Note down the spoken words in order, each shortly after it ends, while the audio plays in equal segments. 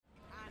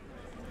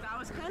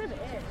was kind of it.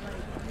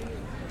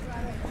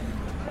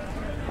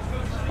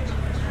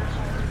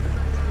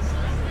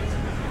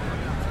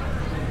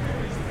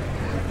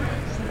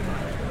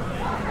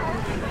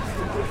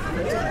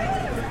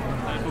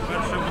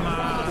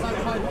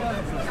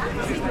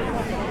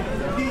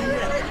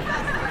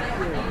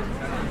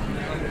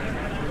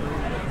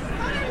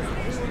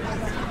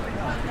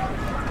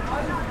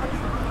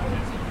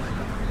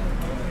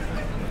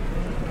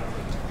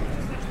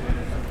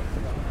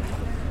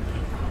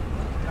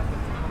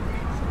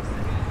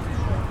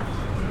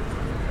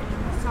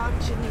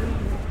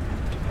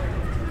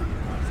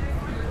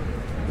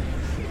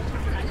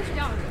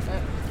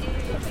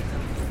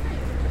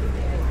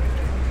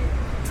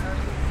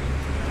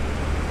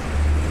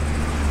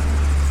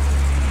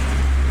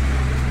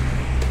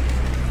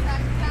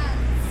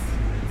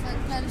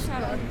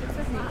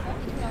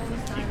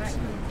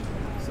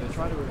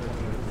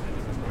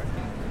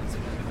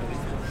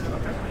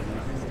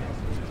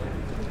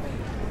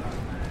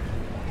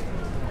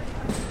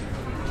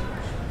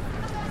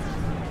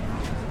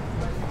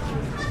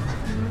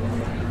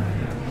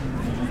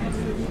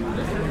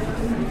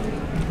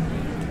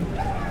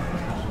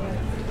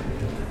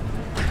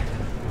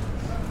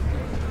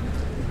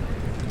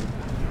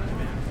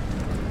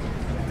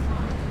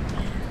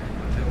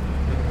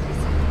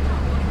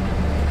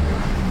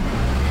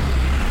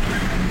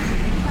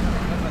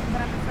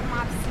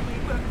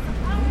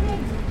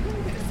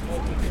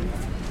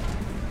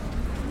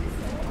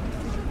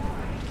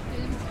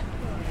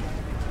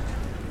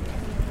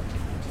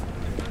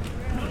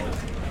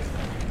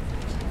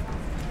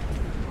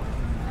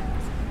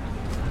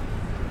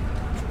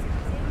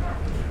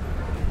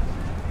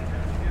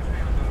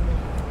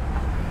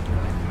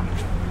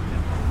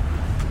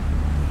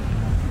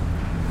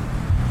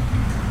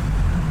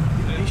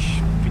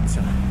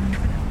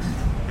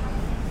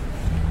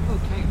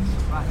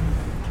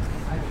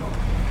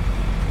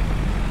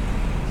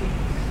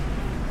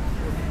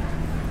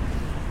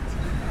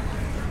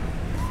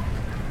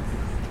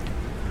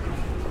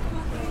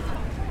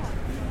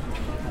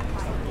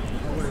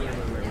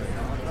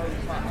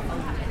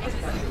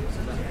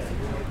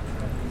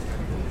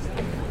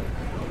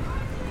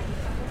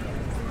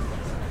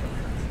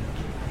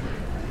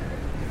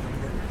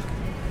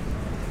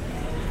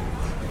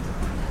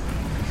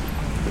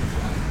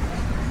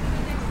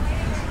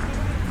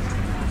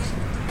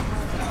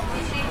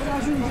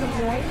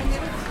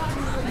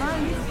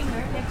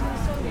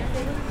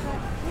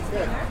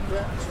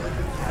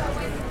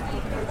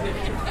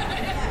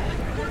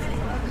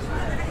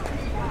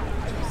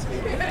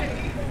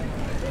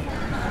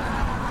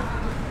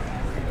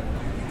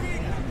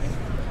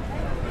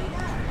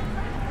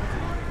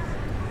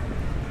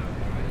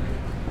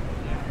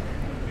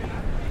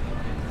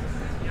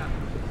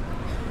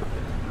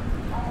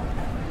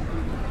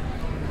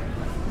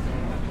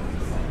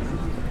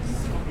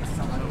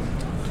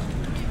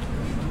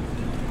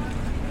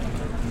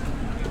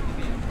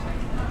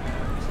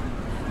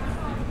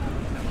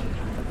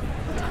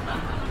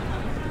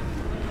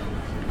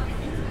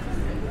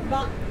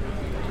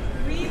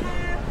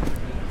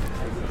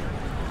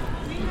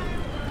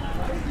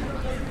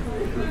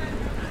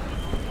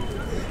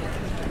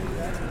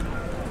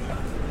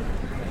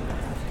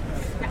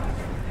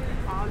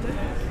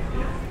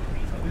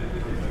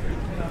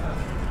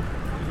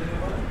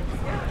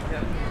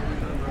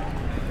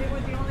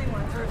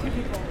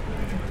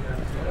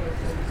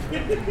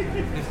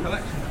 His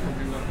collection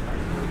probably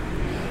won't.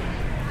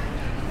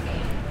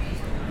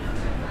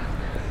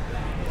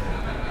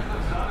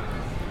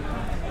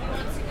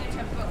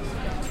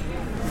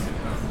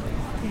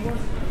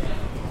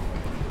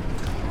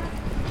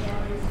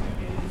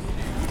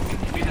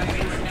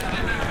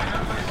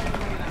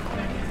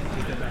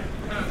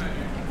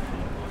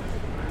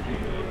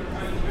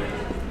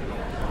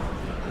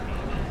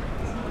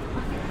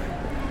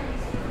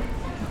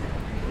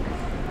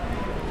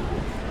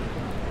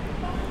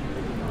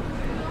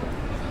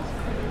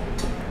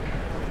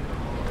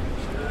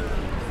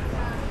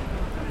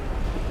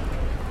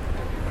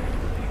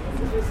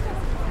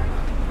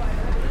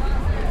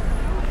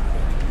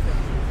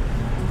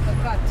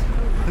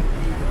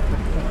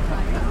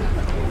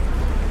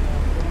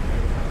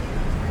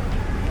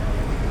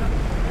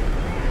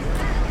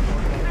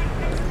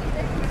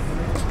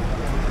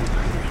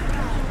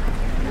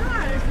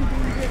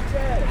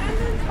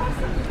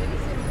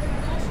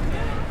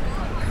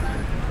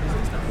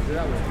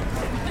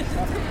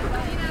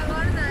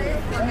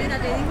 Mira,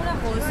 te digo una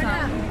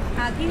cosa.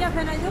 Aquí ya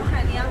apenas yo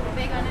genial,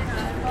 pegan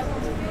esta.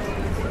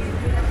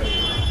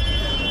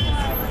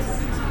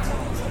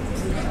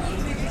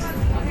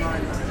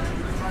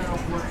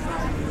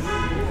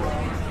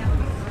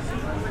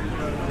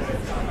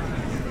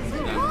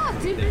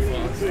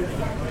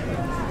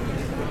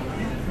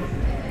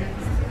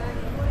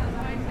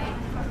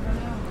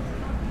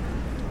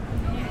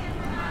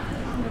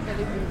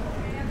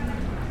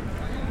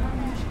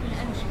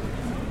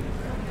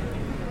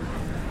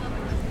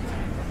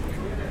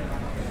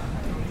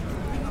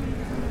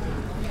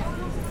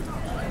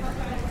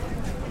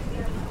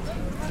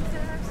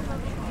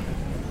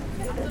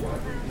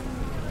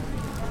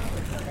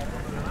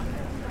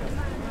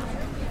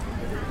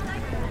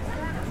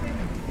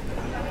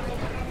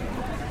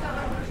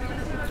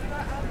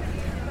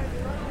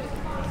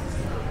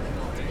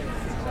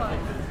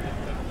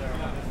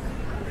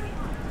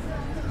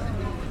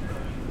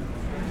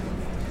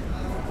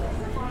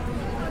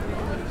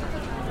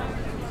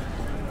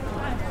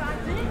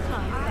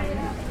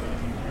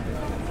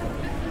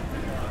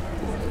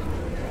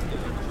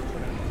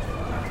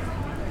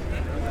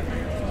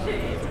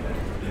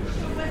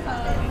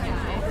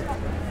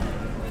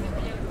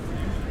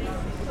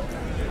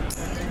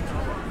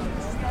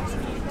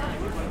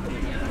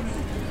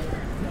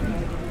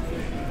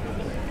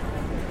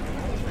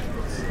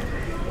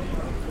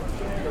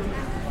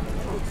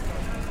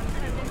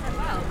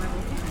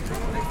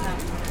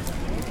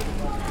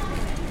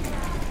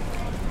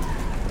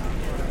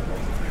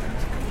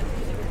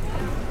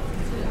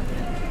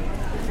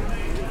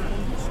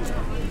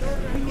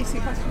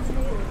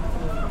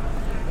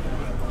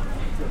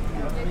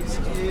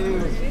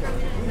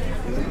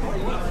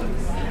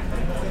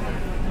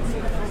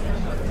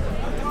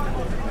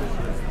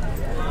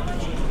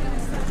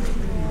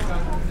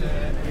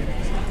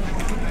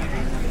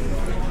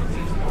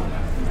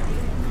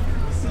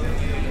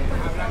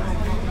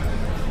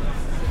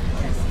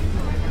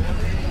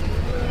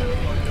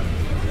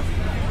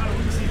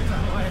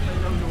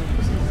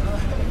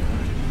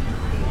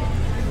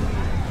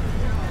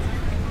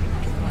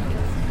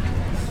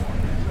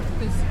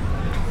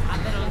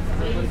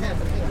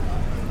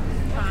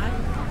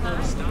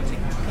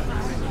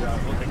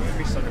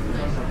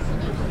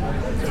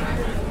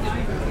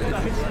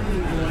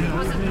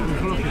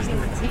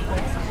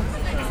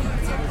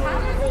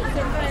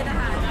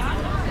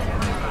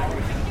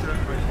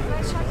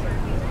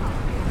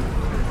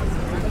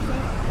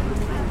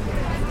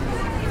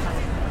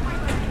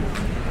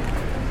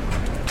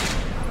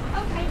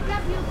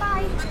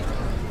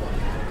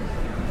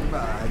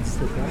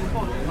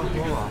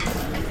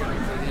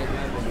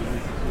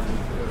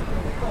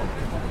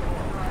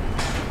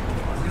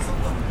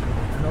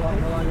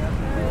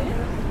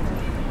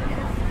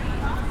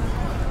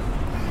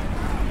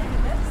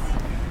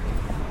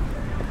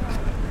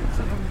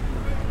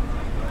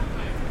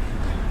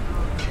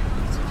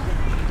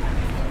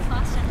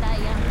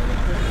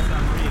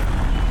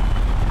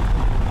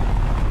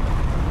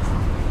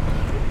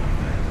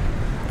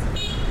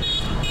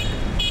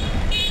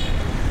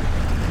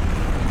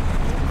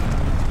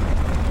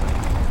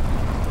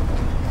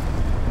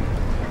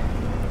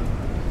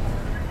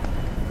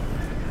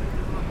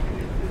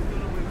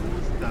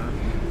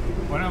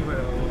 Bueno,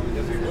 pero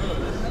yo soy huevo.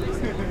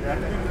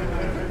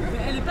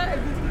 Elle veut pas avec.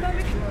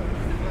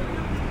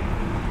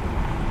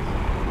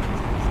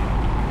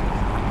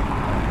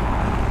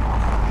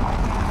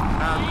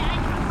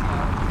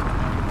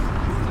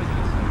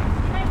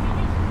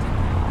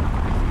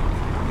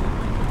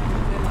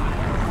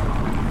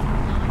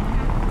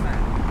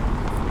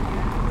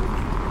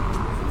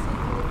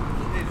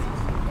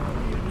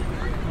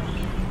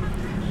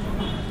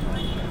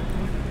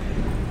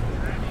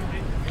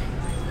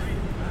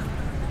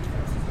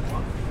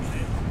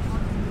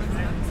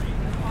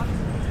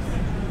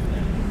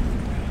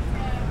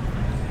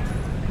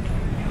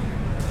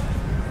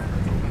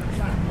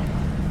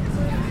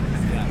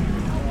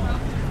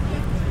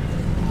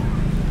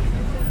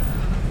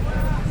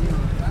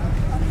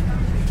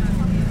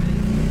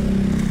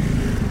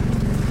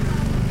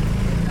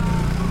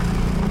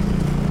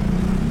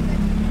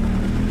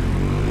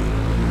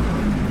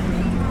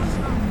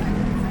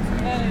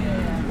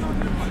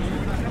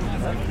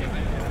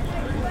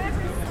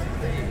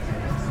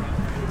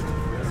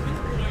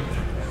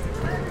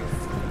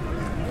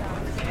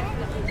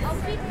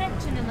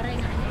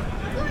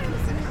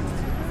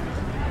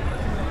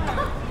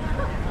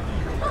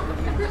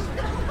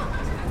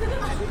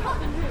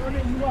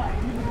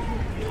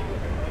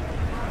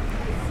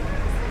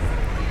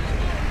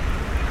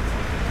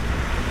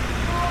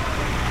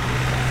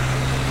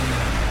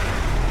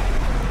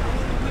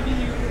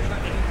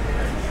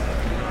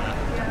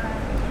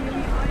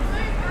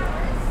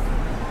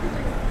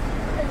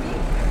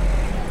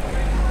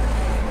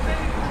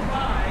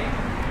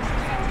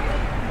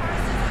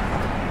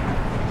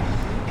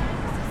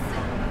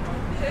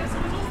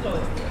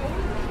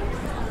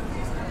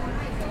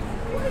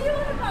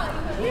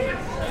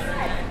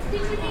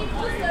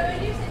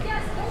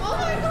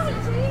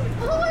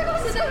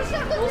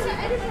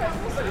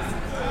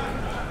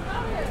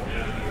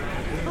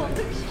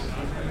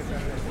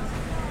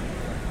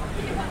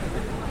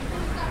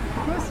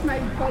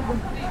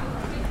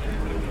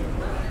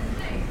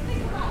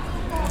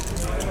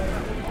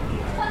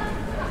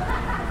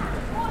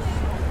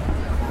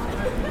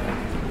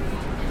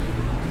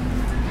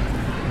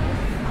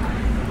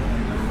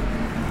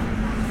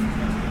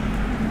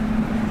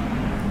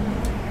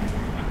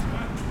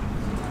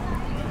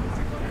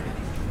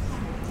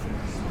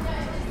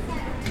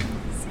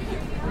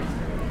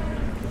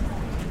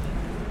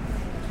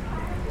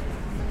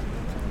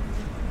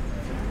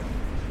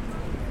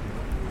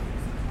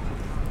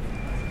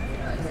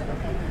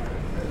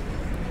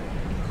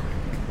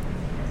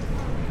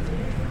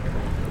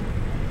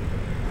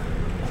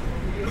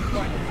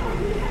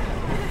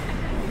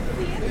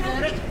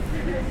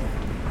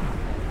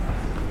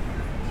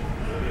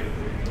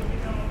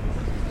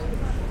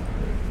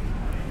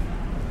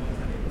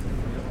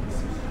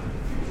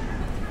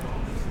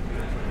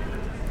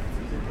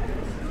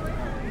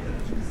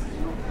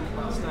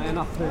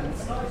 Enough pins.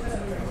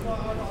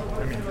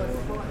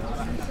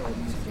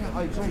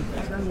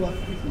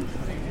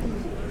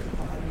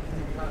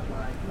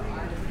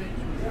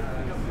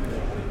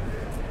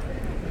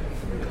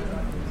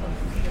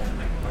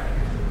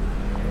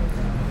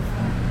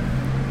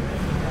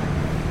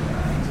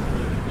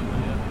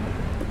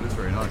 Looks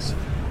very nice.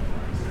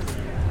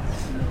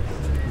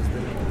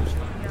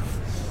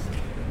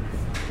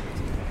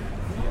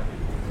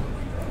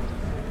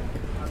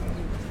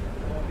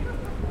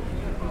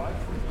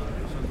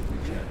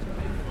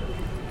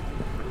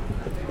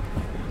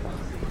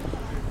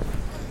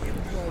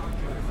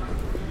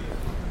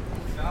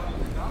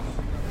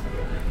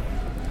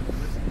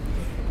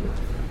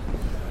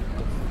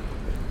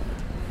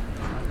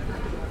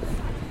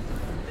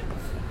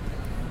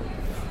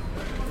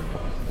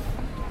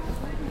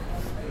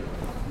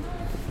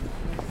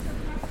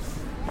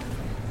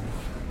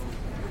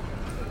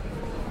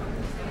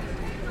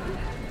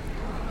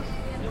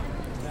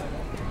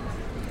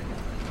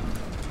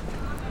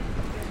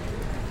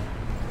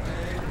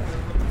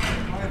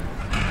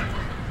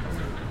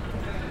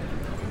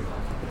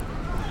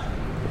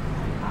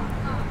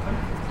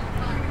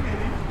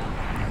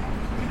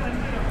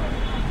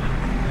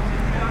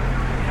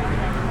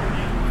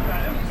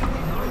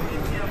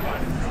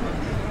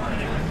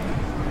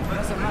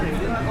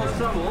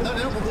 trouble. No,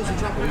 they don't cause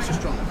trouble, it's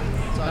just trouble.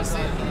 So I see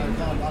it,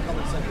 I'll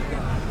double check it.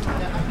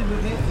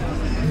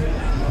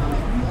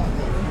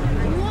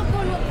 No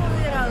coloco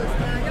moderados,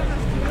 para allá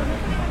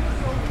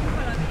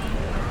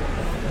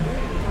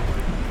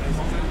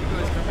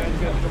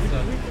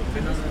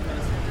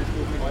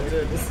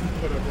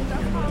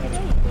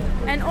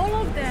and all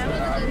of them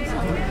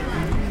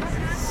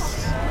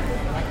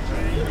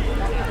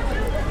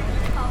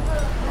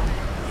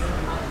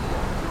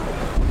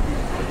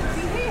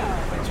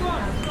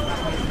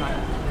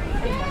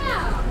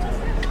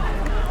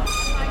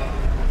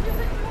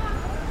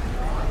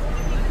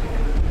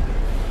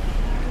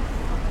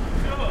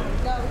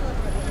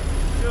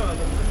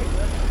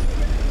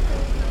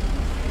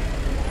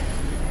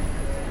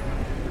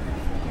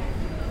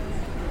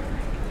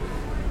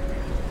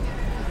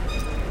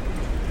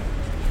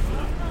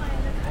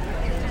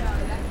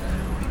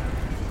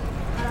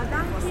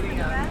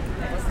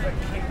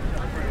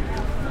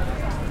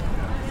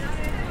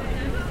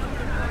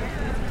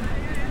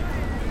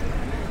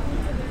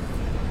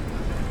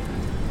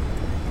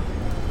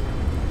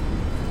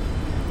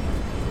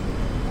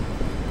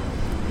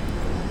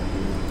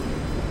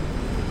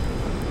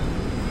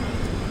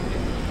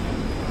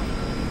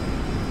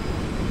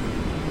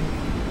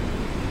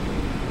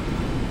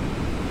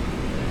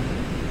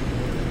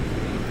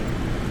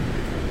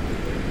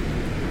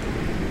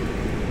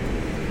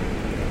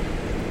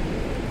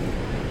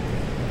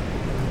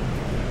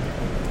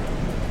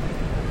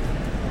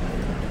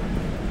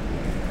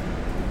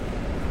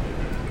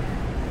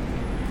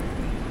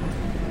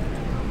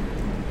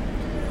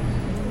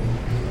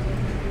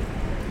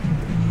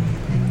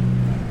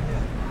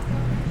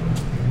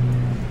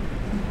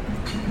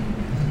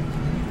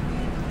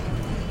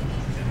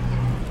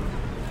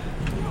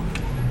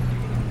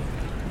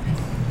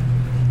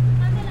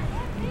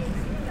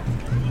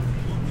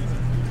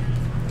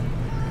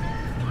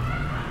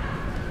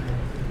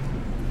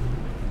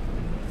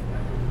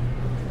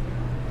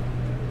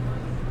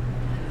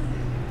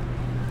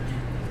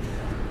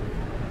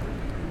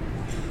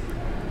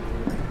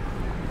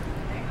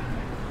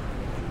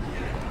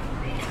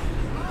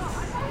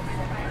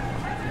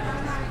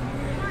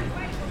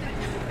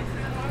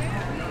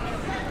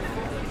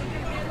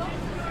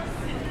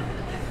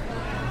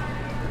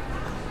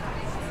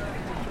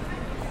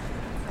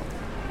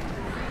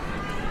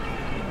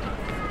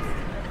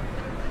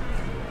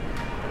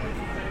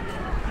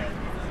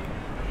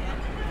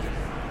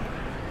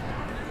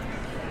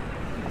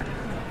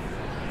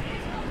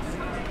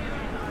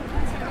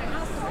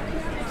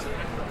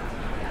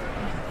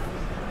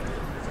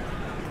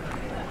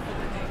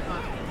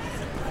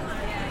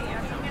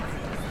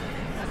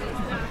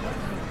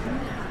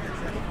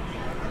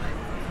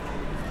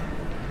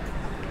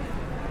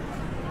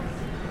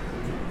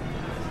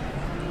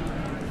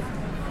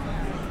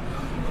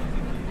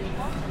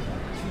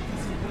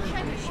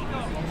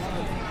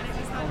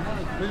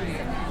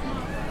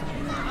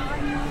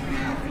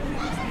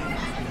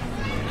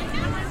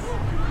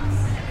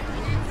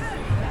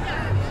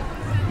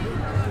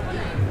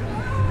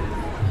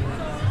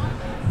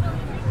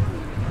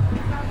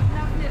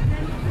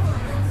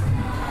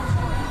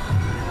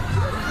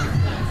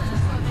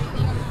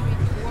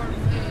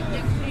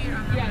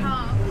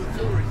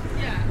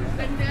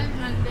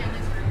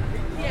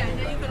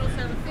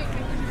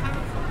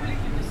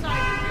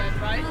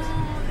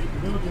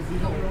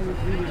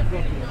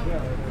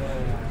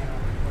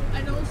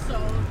And also,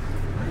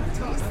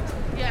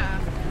 yeah,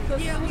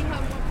 because here we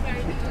have one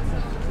very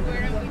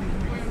where we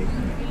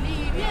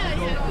live. Yeah,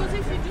 because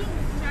if you do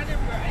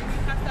Edinburgh and you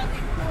have that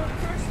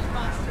in-person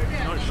master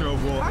there, Not sure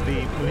what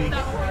the police.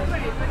 that would be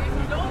great, but if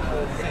you don't do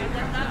that,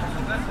 then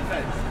that's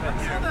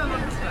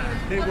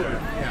They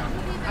would, yeah.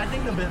 I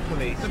think the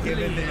police,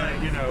 given the,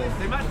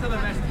 they might still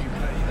arrest you,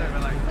 but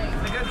but like,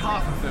 a good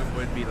half of them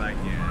would be like,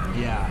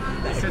 Yeah.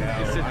 it shouldn't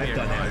I've be a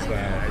done it as crime. well.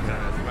 Yeah, I've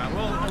done it as well.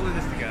 We'll all in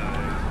this together.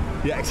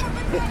 Yeah,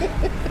 exactly.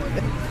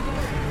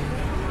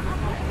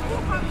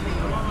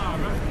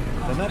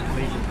 And that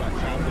police is quite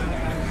shouting.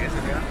 Yes,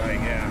 we are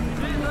going, yeah.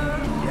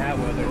 Yeah,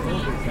 well, they're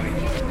always like,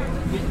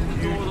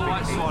 Door the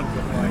white swan.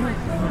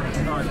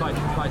 Sorry, bye.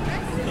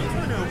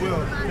 No,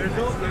 Will, there's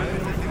also...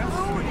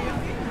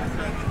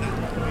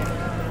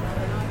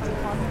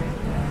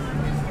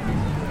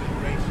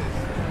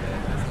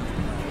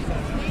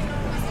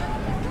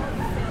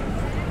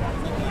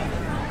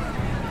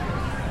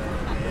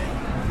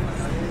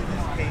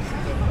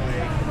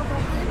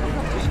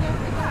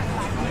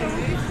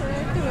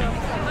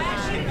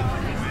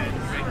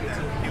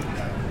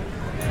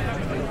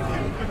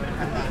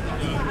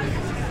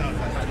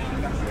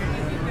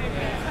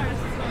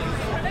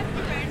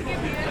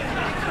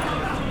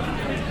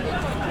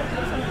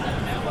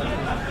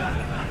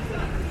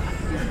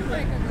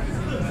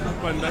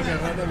 We're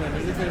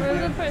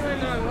going to put her in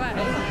the wrong way.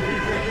 No,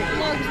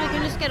 because we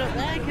can just get up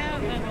there,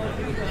 can't we?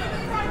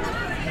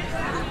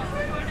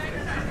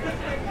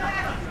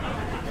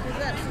 Because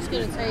that's just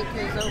going to take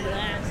us over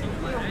there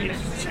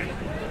somewhere.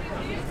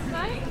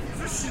 Right?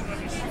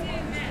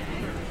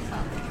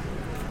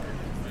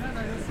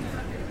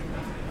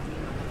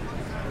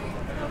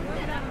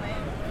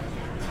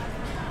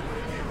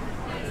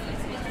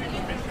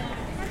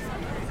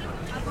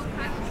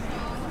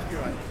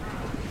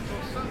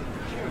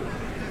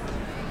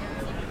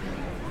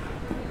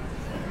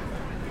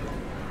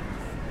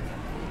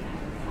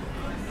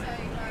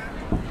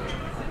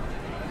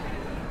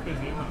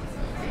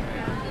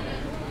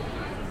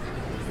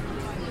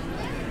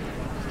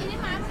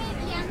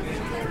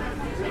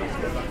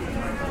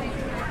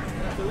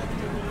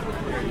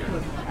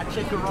 I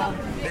check her on.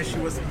 There she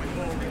was.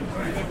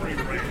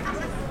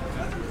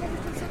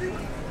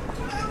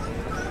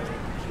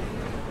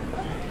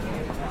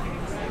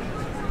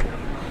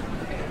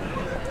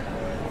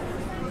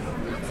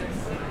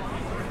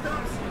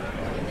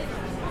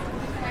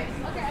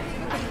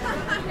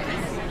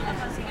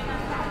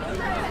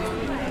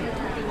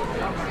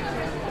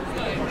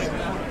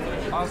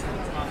 Awesome.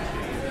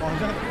 Oh,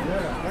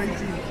 yeah, very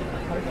easy.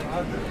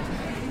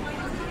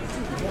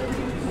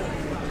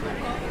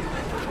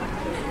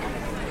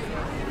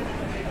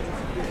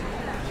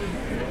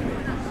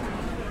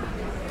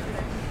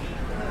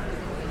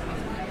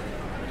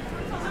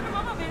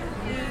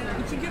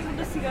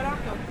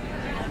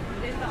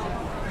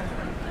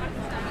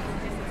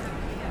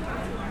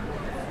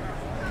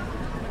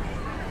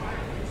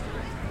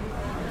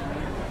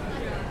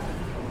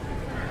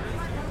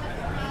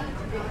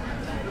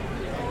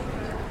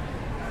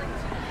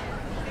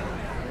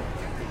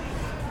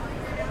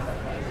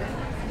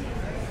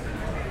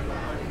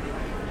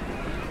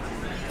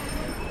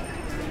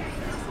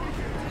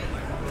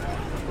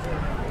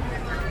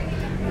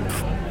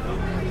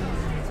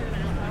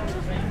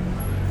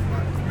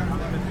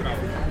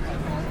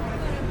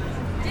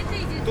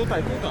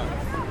 Tutaj, tutaj.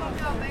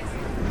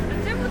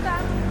 Czemu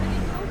tam?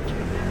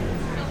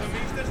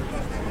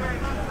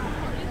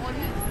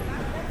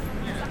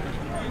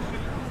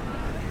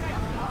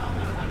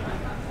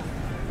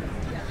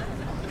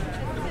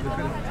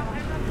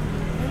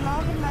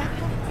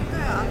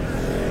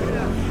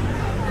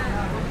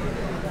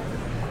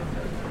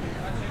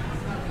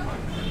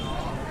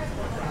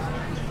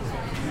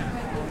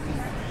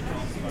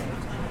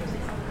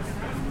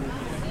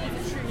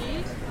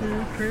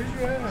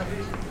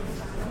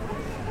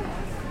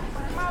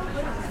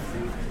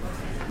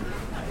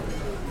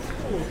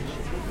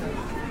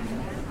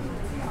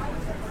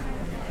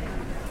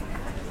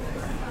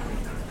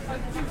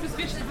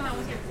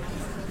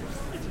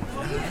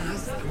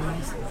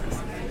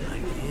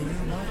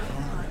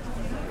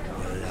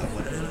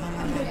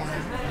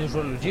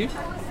 Dużo ludzi?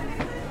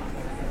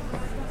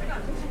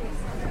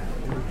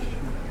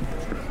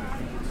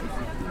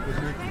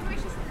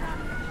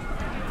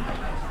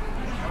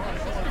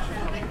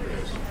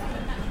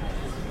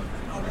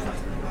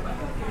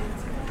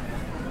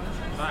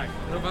 Tak,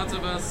 prowadzę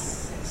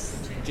was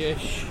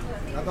gdzieś.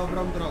 Na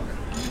dobrą drogę.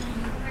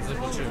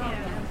 Zobaczymy.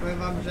 Powiem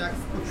wam, że jak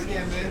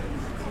spoczniemy,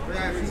 to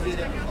ja już nigdzie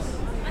nie wychodzę.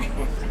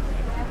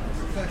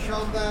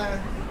 Zasiądę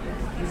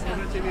i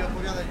możecie mi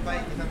opowiadać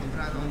bajki na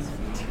dobranoc.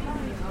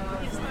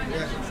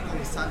 Jakąś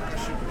kołysankę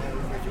szybko.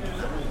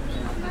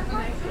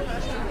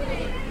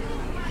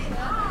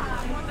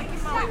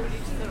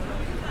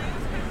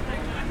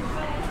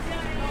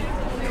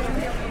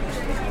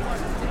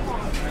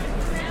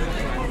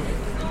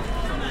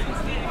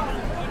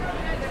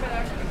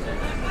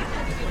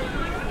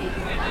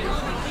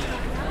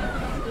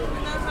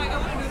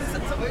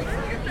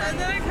 And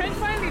then I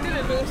finally did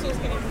it, but it was so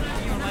skinny.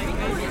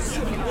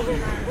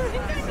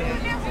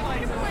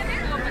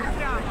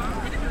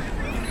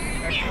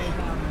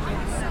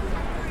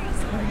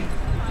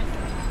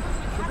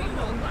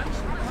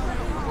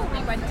 We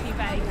went too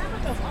vague.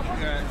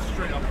 Yeah,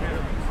 straight up here.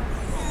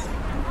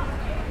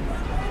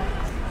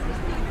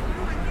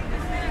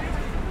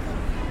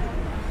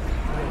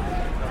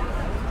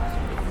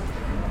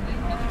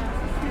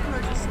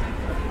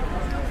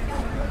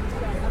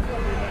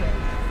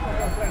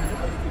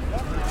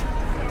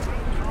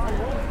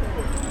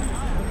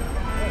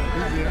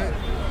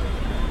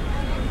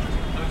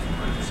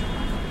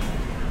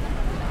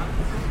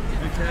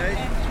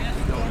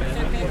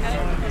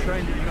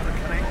 Train that you got to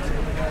connect to.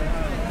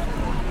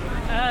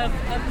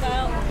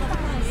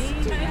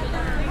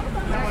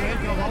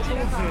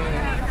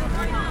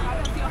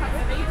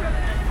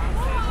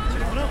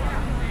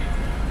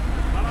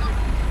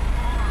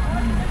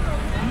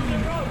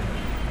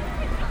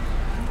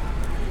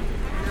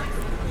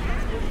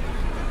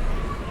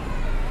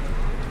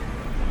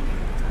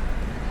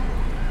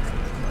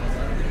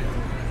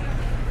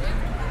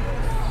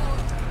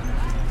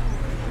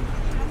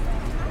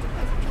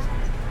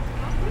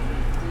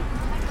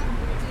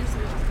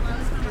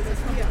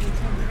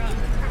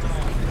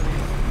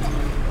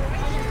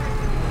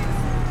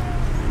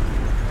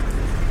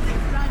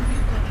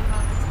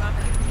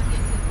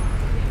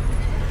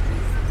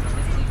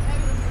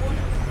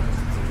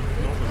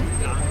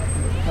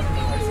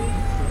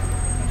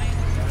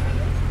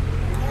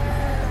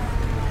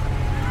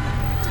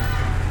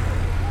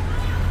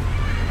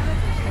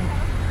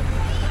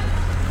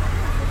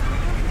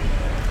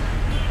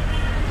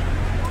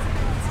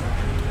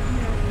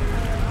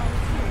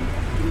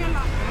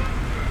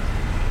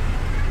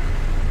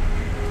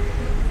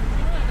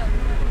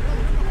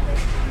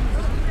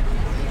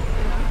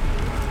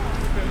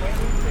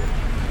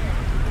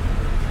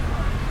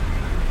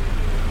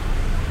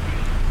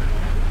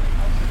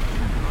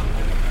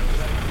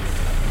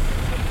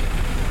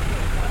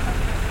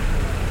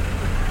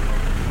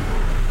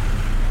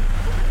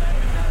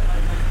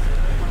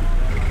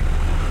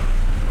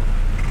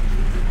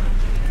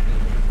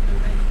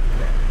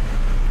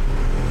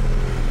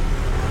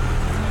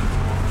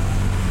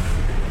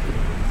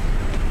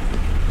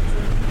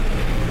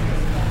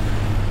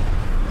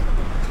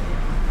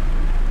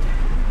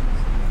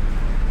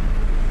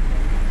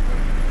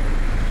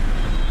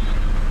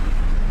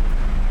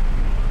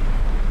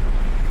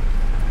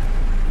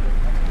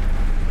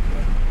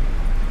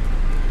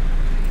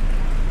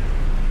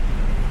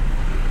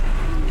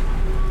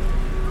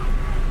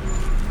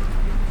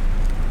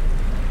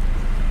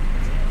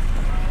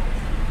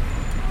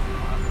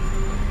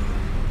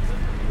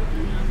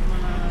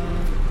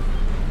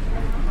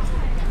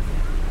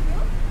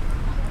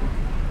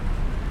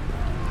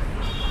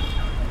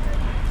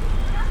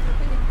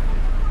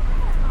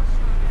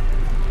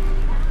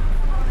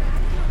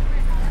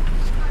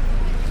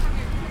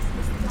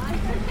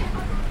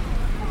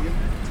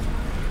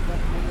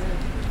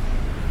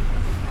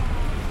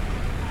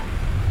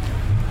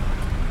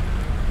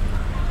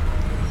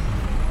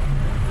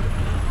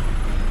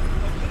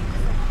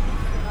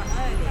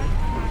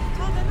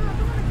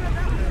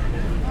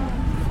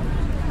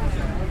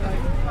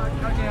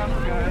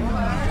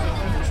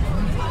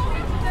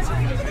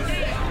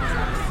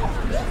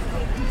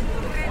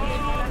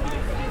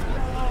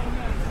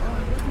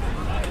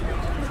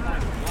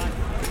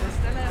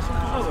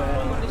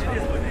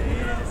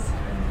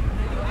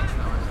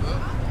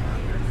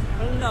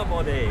 啦，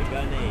我哋而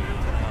家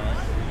嚟。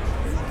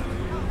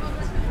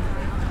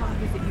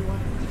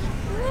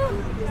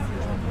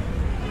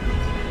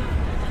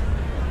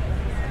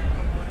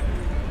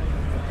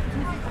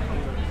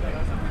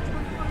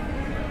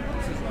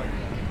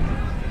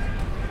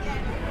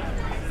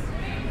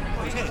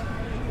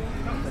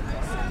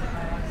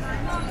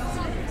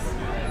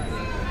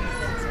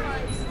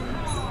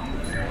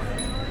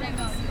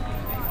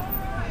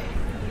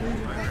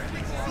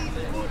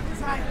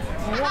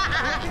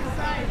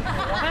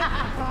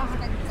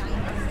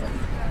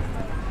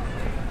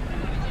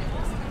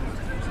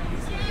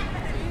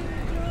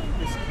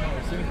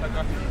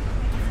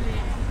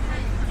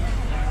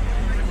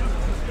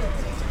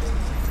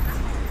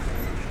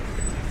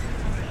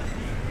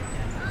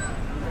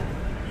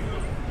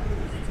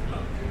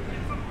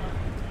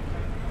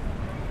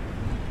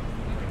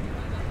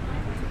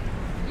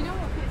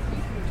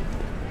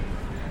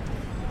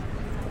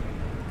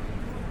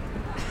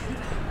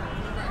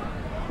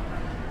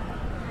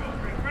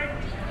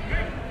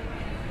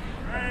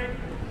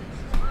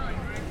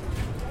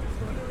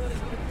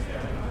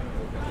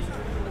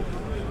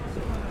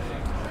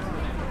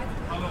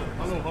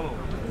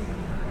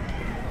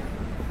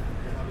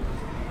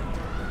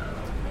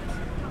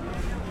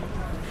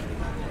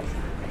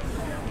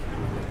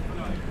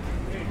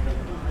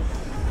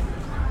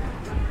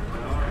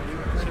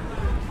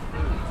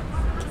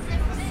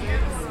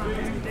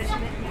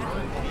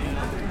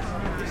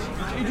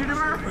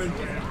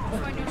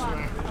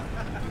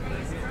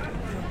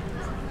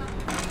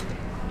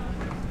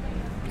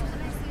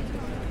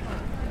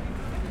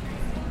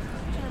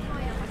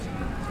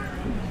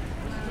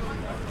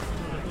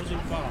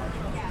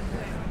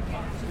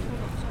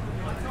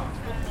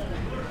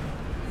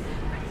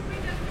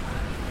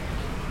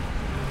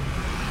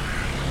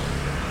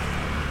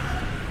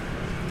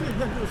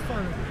那就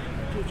算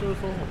就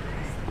Soho。